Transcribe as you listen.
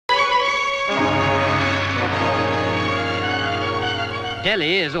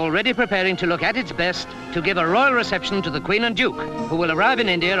Delhi is already preparing to look at its best to give a royal reception to the Queen and Duke, who will arrive in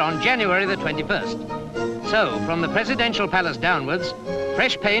India on January the 21st. So, from the presidential palace downwards,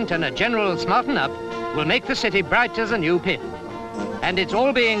 fresh paint and a general smarten up will make the city bright as a new pin. And it's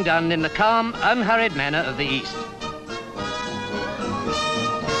all being done in the calm, unhurried manner of the East.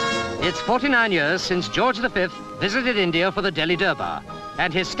 It's 49 years since George V visited India for the Delhi Durbar,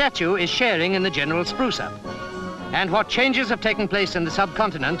 and his statue is sharing in the general spruce-up. And what changes have taken place in the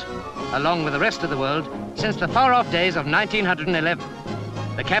subcontinent, along with the rest of the world, since the far-off days of 1911.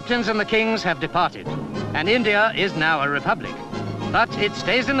 The captains and the kings have departed, and India is now a republic. But it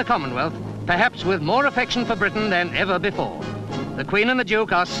stays in the Commonwealth, perhaps with more affection for Britain than ever before. The Queen and the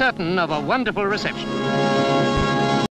Duke are certain of a wonderful reception.